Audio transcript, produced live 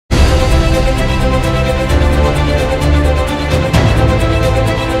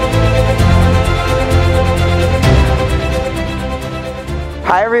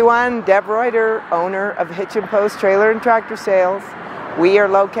everyone, Deb Reuter, owner of Hitchin Post Trailer and Tractor Sales. We are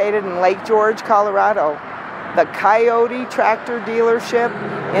located in Lake George, Colorado, the Kioti tractor dealership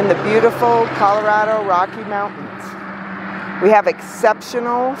in the beautiful Colorado Rocky Mountains. We have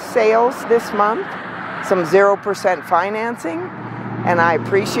exceptional sales this month, some 0% financing, and I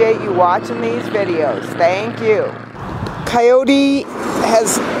appreciate you watching these videos. Thank you. Kioti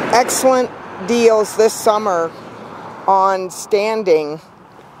has excellent deals this summer on standing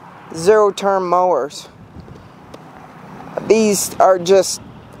zero-turn mowers. These are just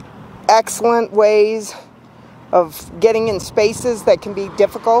excellent ways of getting in spaces that can be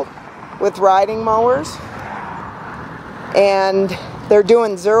difficult with riding mowers, and they're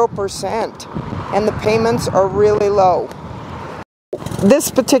doing 0% and the payments are really low. This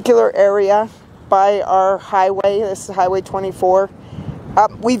particular area by our highway, this is Highway 24,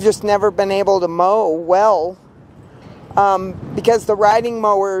 we've just never been able to mow well because the riding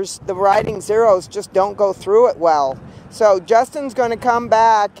mowers, the riding zeros just don't go through it well. So Justin's going to come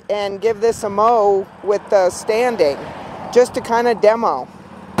back and give this a mow with the standing, just to kind of demo.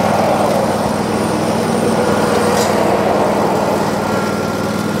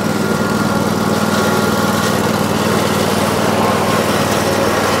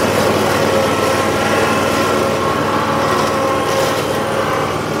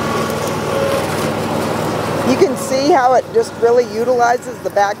 You can see how it just really utilizes the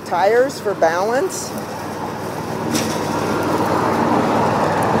back tires for balance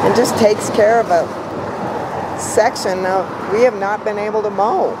and just takes care of a section that we have not been able to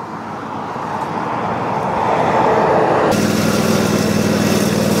mow.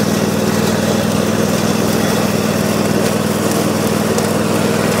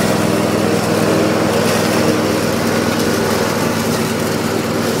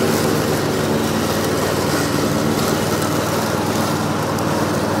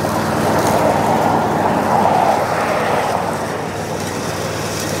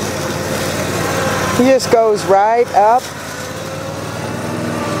 He just goes right up,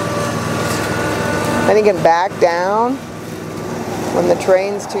 then he can back down when the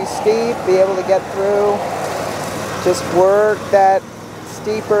terrain's too steep, be able to get through, just work that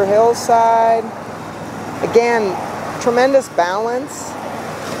steeper hillside. Again, tremendous balance,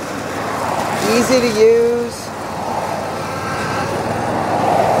 easy to use,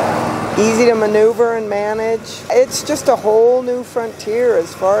 easy to maneuver and manage. It's just a whole new frontier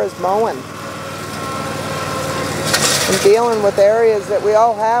as far as mowing and dealing with areas that we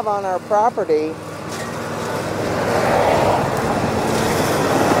all have on our property.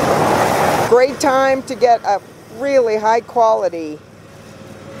 Great time to get a really high quality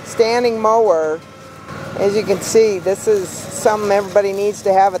standing mower. As you can see, this is something everybody needs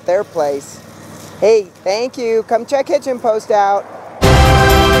to have at their place. Hey, thank you. Come check Hitchin Post out.